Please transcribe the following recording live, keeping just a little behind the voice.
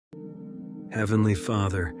Heavenly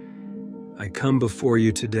Father, I come before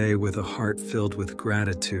you today with a heart filled with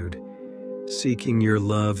gratitude, seeking your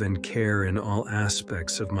love and care in all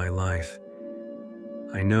aspects of my life.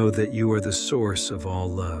 I know that you are the source of all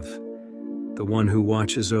love, the one who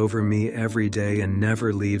watches over me every day and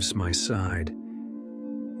never leaves my side.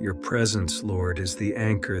 Your presence, Lord, is the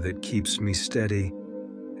anchor that keeps me steady,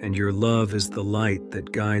 and your love is the light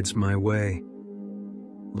that guides my way.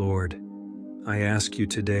 Lord, I ask you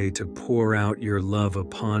today to pour out your love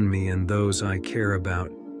upon me and those I care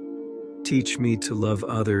about. Teach me to love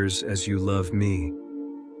others as you love me,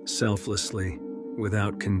 selflessly,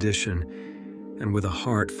 without condition, and with a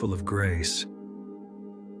heart full of grace.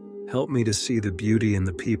 Help me to see the beauty in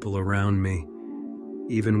the people around me,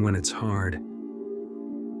 even when it's hard.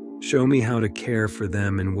 Show me how to care for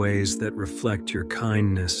them in ways that reflect your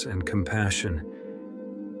kindness and compassion.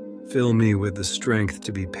 Fill me with the strength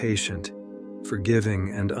to be patient,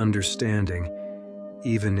 forgiving, and understanding,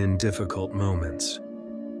 even in difficult moments.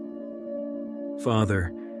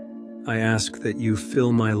 Father, I ask that you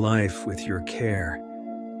fill my life with your care.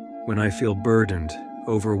 When I feel burdened,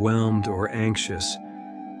 overwhelmed, or anxious,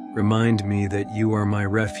 remind me that you are my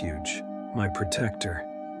refuge, my protector.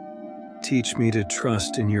 Teach me to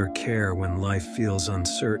trust in your care when life feels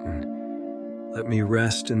uncertain. Let me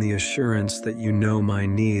rest in the assurance that you know my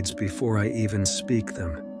needs before I even speak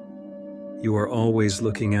them. You are always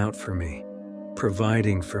looking out for me,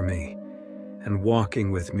 providing for me, and walking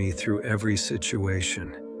with me through every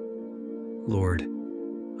situation. Lord,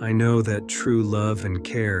 I know that true love and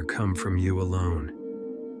care come from you alone.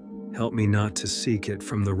 Help me not to seek it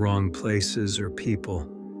from the wrong places or people,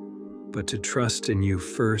 but to trust in you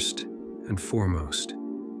first and foremost.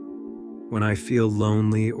 When I feel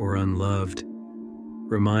lonely or unloved,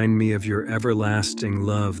 remind me of your everlasting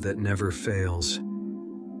love that never fails.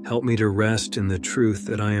 Help me to rest in the truth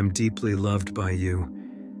that I am deeply loved by you,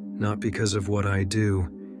 not because of what I do,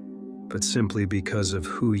 but simply because of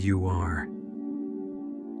who you are.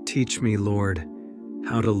 Teach me, Lord,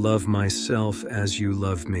 how to love myself as you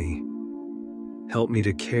love me. Help me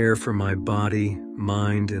to care for my body,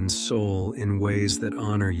 mind, and soul in ways that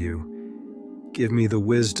honor you. Give me the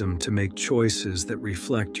wisdom to make choices that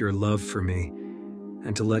reflect your love for me,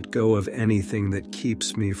 and to let go of anything that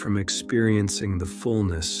keeps me from experiencing the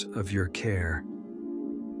fullness of your care.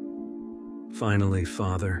 Finally,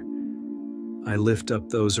 Father, I lift up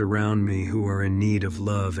those around me who are in need of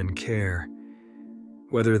love and care.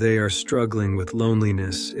 Whether they are struggling with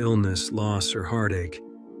loneliness, illness, loss, or heartache,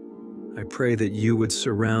 I pray that you would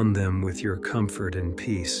surround them with your comfort and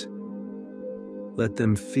peace. Let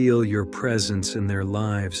them feel your presence in their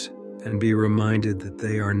lives and be reminded that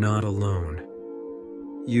they are not alone.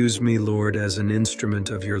 Use me, Lord, as an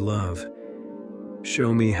instrument of your love.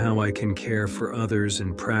 Show me how I can care for others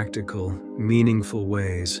in practical, meaningful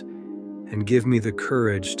ways, and give me the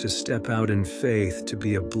courage to step out in faith to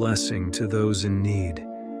be a blessing to those in need.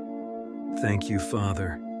 Thank you,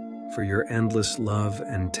 Father, for your endless love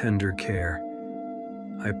and tender care.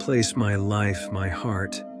 I place my life, my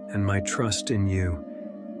heart, and my trust in you,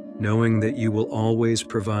 knowing that you will always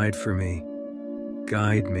provide for me,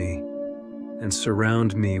 guide me, and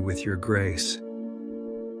surround me with your grace.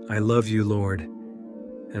 I love you, Lord,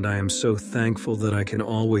 and I am so thankful that I can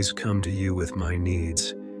always come to you with my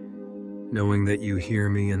needs, knowing that you hear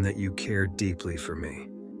me and that you care deeply for me.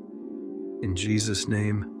 In Jesus'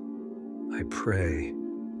 name, I pray.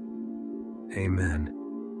 Amen.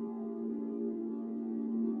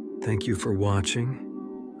 Thank you for watching.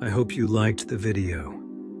 I hope you liked the video.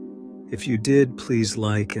 If you did, please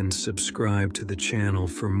like and subscribe to the channel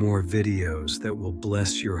for more videos that will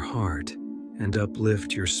bless your heart and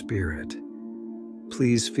uplift your spirit.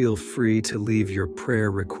 Please feel free to leave your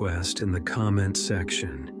prayer request in the comment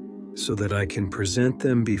section so that I can present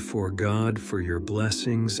them before God for your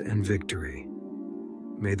blessings and victory.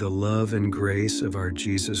 May the love and grace of our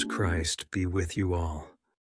Jesus Christ be with you all.